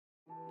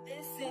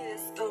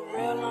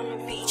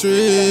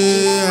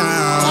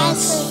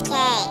treehouse.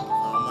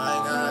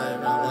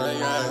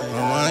 Oh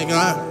my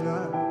God.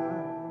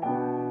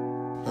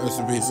 Rest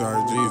in peace,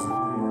 ARGEEZY.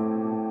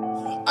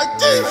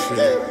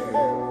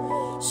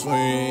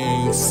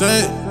 Swing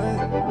set.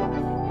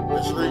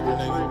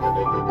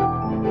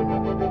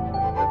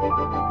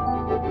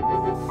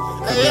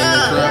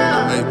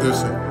 Make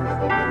this shit.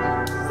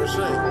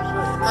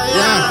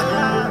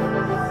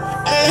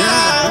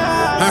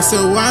 I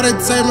said, why they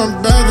take my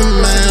brother,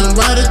 man?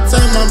 Why they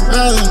take my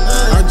brother?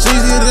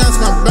 ARGEEZY, that's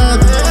my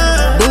brother.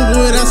 Boo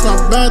Boo, that's my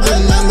brother,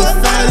 man. Lil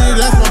Fatty,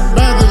 that's my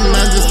brother,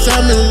 man. Just tell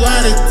me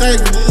why they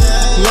take it.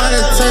 Why they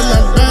take my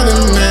brother,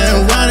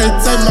 man? Why they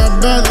take my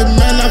brother,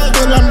 man? I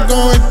feel I'm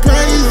going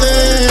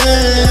crazy.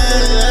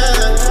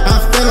 I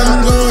feel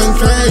I'm going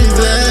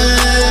crazy.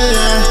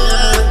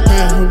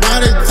 Why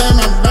they take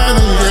my brother,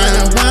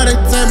 man? Why they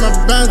take my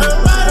brother?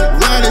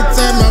 Why they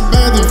take my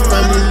brother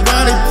from me?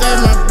 Why they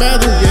take my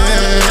brother,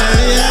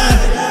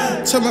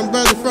 took my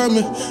brother from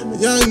me,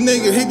 young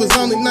nigga, he was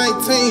only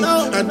 19.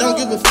 I don't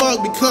give a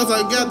fuck because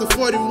I got the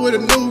 40 with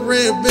a new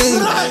red beam.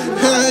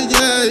 Hell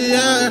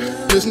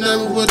yeah, it's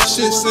never what the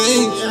shit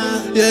seems.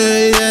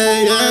 Yeah,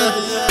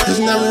 it's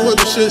never what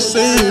the shit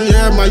seems.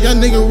 Yeah, my young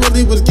nigga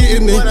really was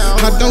getting it.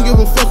 I don't give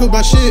a fuck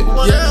about shit.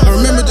 I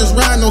remember just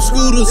riding on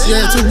scooters.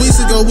 Yeah, 2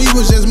 weeks ago we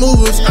was just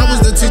movers. I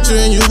was the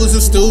teacher and you was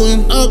a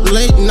student. Up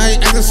late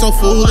night acting so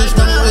foolish.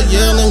 We were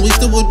yelling, we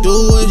still would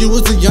do it. You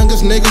was the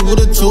youngest nigga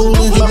with a tool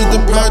and he was the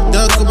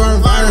product of our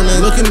environment.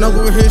 Looking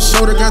over his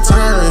shoulder got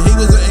tiring. He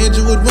was an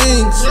angel with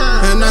wings,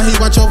 and now he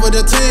watch over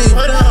the team.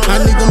 I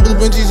need them blue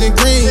Benjis and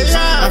greens.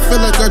 I feel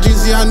like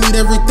ARGEEZY, I need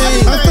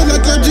everything. I feel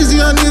like ARGEEZY,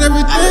 I need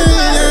everything.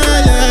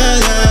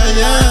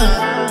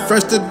 Yeah.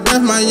 Fresh to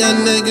death, my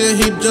young nigga,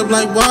 he drip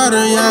like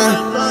water, yeah.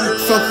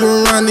 Fuck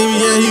around him,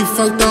 yeah, he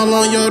fucked all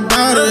on your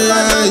daughter,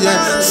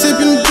 yeah.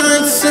 Sippin'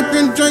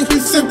 drink,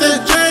 he sip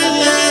that drink,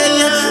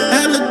 yeah.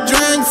 Had a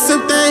drink,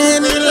 sip that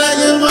Henny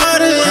like it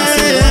water, yeah. Why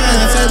they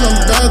take my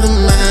brother,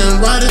 man?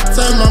 Why they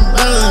take my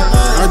brother?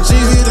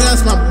 ARGEEZY,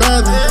 that's my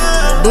brother.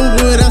 Boo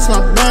Boo, that's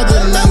my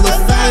brother, man.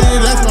 Lil Fatty,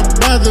 that's my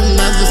brother,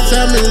 man. Just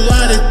tell me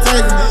why they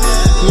take me.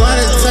 Why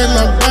they take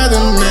my brother,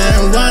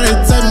 man? Why they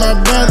take my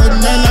brother,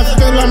 man? I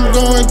feel I'm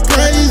going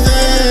crazy.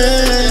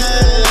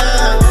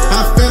 I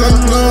feel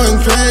I'm going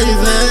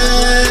crazy.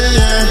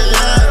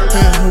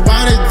 Why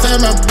they take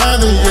my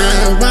brother,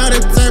 yeah? Why they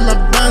take my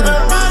brother?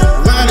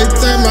 Why they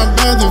take my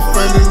brother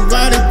from me?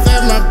 Why they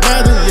take my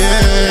brother,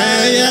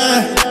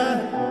 yeah.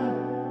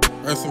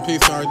 Rest in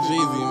peace,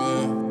 ARGEEZY,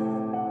 man.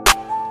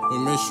 We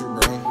miss you,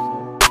 bro.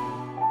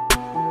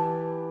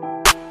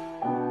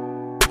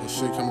 That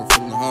shit coming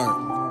from the heart.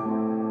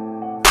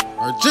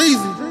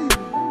 ARGEEZY,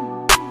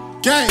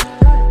 gang.